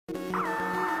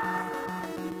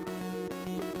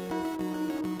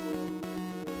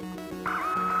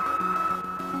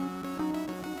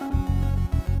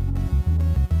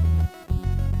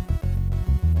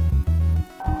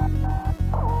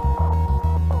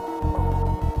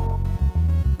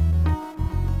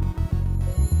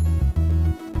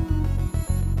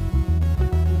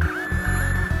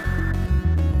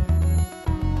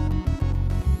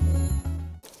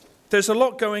There's a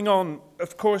lot going on,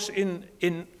 of course,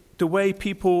 in the way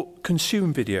people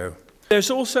consume video. There's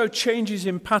also changes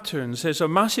in patterns. There's a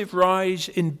massive rise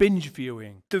in binge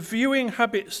viewing. The viewing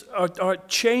habits are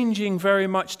changing very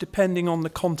much depending on the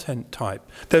content type.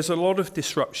 There's a lot of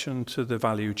disruption to the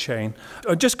value chain.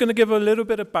 I'm just going to give a little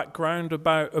bit of background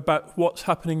about what's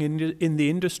happening in the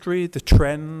industry, the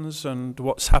trends, and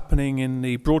what's happening in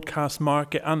the broadcast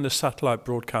market and the satellite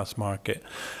broadcast market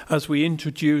as we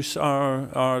introduce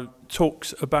our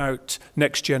talks about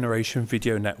next generation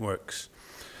video networks.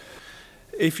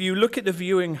 If you look at the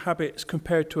viewing habits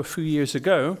compared to a few years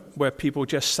ago, where people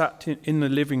just sat in the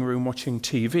living room watching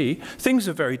TV, things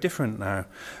are very different now.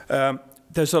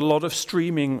 There's a lot of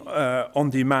streaming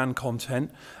on-demand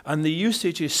content, and the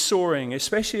usage is soaring,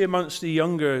 especially amongst the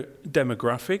younger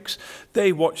demographics.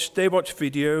 They watch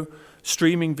video,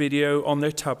 streaming video on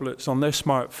their tablets, on their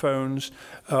smartphones,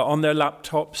 on their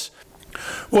laptops.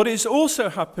 What is also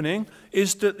happening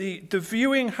is that the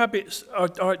viewing habits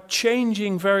are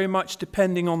changing very much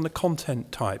depending on the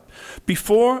content type.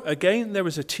 Before, again, there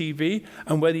was a TV,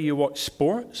 and whether you watch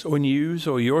sports or news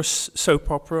or your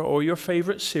soap opera or your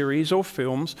favorite series or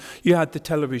films, you had the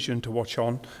television to watch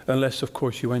on, unless, of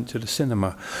course, you went to the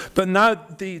cinema. But now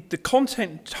the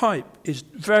content type is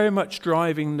very much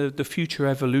driving the future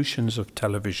evolutions of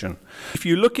television. If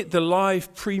you look at the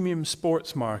live premium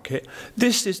sports market,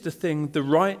 this is the thing, the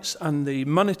rights and the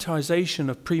monetization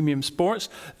of premium sports,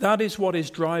 that is what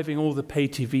is driving all the pay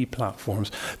TV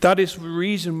platforms. That is the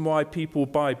reason why people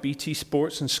buy BT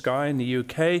Sports and Sky in the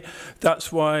UK.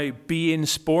 That's why beIN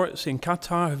Sports in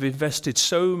Qatar have invested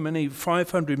so many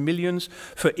 500 millions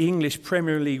for English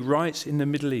Premier League rights in the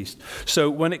Middle East. So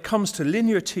when it comes to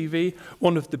linear TV,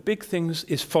 one of the big things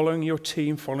is following your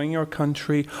team, following your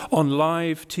country on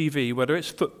live TV, whether it's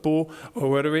football or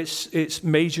whether it's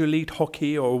Major League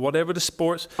Hockey or whatever the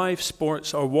sports. Live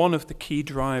sports are one of the key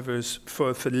drivers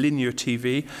for linear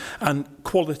TV and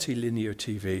quality linear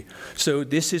TV. So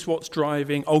this is what's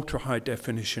driving ultra-high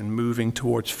definition, moving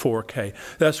towards 4K.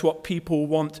 That's what people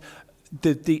want.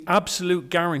 The absolute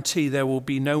guarantee there will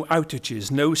be no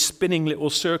outages, no spinning little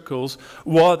circles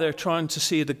while they're trying to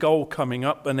see the goal coming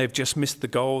up and they've just missed the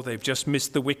goal, they've just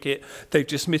missed the wicket, they've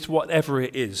just missed whatever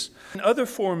it is. In other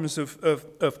forms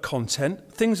of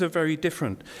content, things are very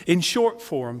different. In short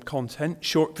form content,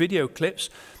 short video clips,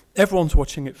 everyone's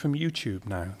watching it from YouTube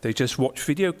now. They just watch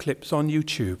video clips on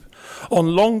YouTube.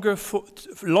 On longer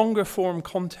form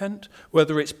content,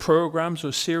 whether it's programs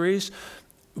or series,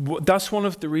 that's one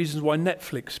of the reasons why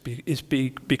Netflix is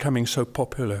becoming so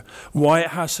popular, why it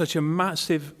has such a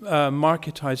massive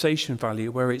marketization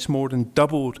value, where it's more than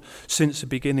doubled since the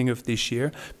beginning of this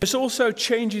year. There's also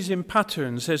changes in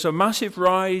patterns. There's a massive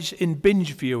rise in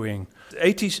binge viewing.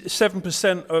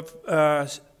 87%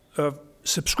 of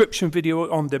subscription video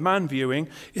on demand viewing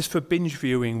is for binge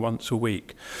viewing once a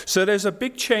week. So there's a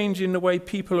big change in the way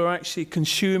people are actually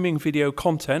consuming video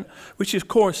content, which of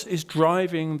course is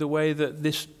driving the way that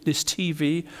this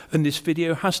TV and this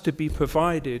video has to be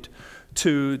provided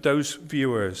to those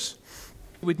viewers.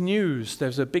 With news,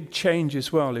 there's a big change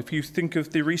as well. If you think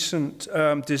of the recent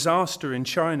disaster in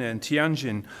China, in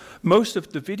Tianjin, most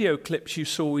of the video clips you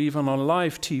saw even on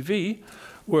live TV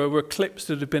were clips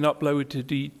that have been uploaded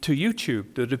to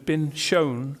YouTube, that have been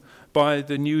shown by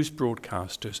the news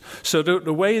broadcasters. So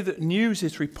the way that news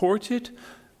is reported,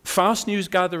 fast news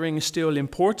gathering is still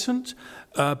important,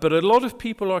 but a lot of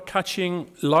people are catching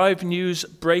live news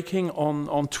breaking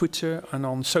on Twitter and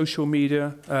on social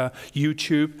media,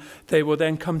 YouTube. They will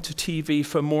then come to TV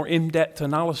for more in-depth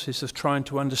analysis of trying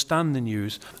to understand the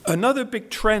news. Another big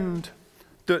trend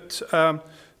that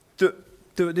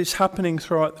is happening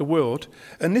throughout the world,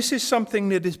 and this is something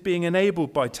that is being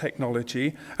enabled by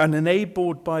technology and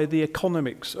enabled by the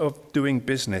economics of doing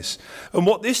business. And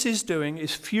what this is doing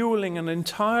is fueling an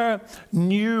entire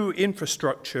new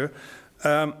infrastructure,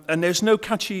 and there's no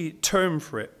catchy term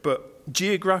for it, but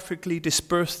geographically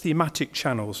dispersed thematic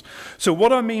channels. So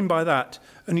what I mean by that,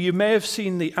 and you may have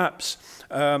seen the apps,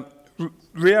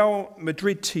 Real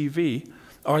Madrid TV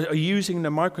are using the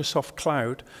Microsoft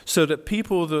Cloud so that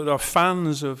people that are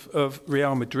fans of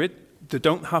Real Madrid, that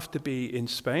don't have to be in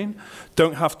Spain,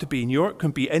 don't have to be in Europe, can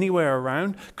be anywhere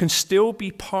around, can still be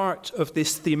part of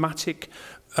this thematic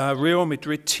Real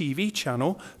Madrid TV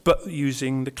channel, but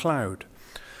using the cloud.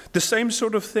 The same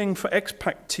sort of thing for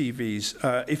expat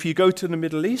TVs. If you go to the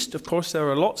Middle East, of course, there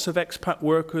are lots of expat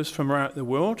workers from around the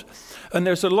world, and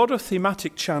there's a lot of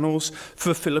thematic channels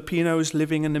for Filipinos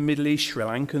living in the Middle East, Sri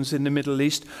Lankans in the Middle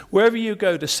East. Wherever you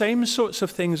go, the same sorts of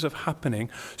things are happening.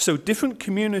 So different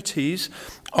communities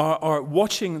are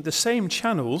watching the same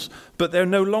channels, but they're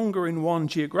no longer in one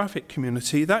geographic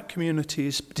community. That community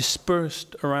is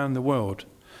dispersed around the world.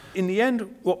 In the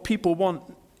end, what people want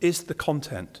is the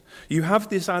content. You have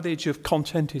this adage of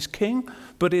content is king,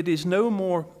 but it is no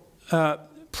more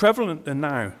prevalent than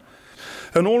now.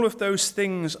 And all of those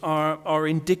things are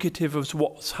indicative of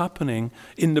what's happening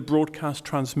in the broadcast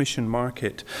transmission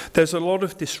market. There's a lot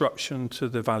of disruption to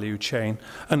the value chain,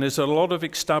 and there's a lot of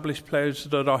established players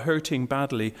that are hurting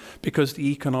badly because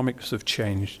the economics have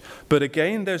changed. But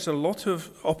again, there's a lot of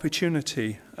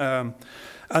opportunity.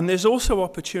 And there's also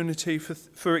opportunity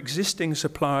for existing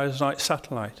suppliers like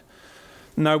satellite.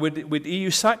 Now, with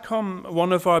EUsatcom,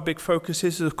 one of our big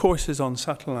focuses, of course, is on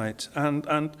satellite.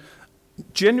 And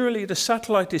generally, the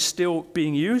satellite is still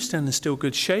being used and in still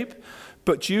good shape,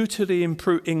 but due to the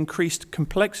increased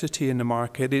complexity in the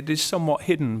market, it is somewhat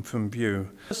hidden from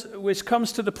view. Which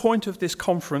comes to the point of this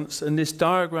conference, and this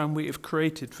diagram we have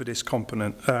created for this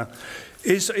component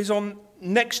is on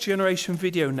next generation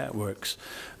video networks.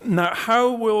 Now,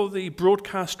 how will the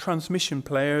broadcast transmission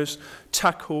players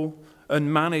tackle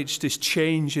and manage this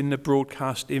change in the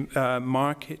broadcast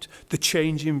market, the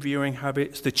change in viewing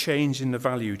habits, the change in the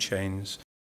value chains?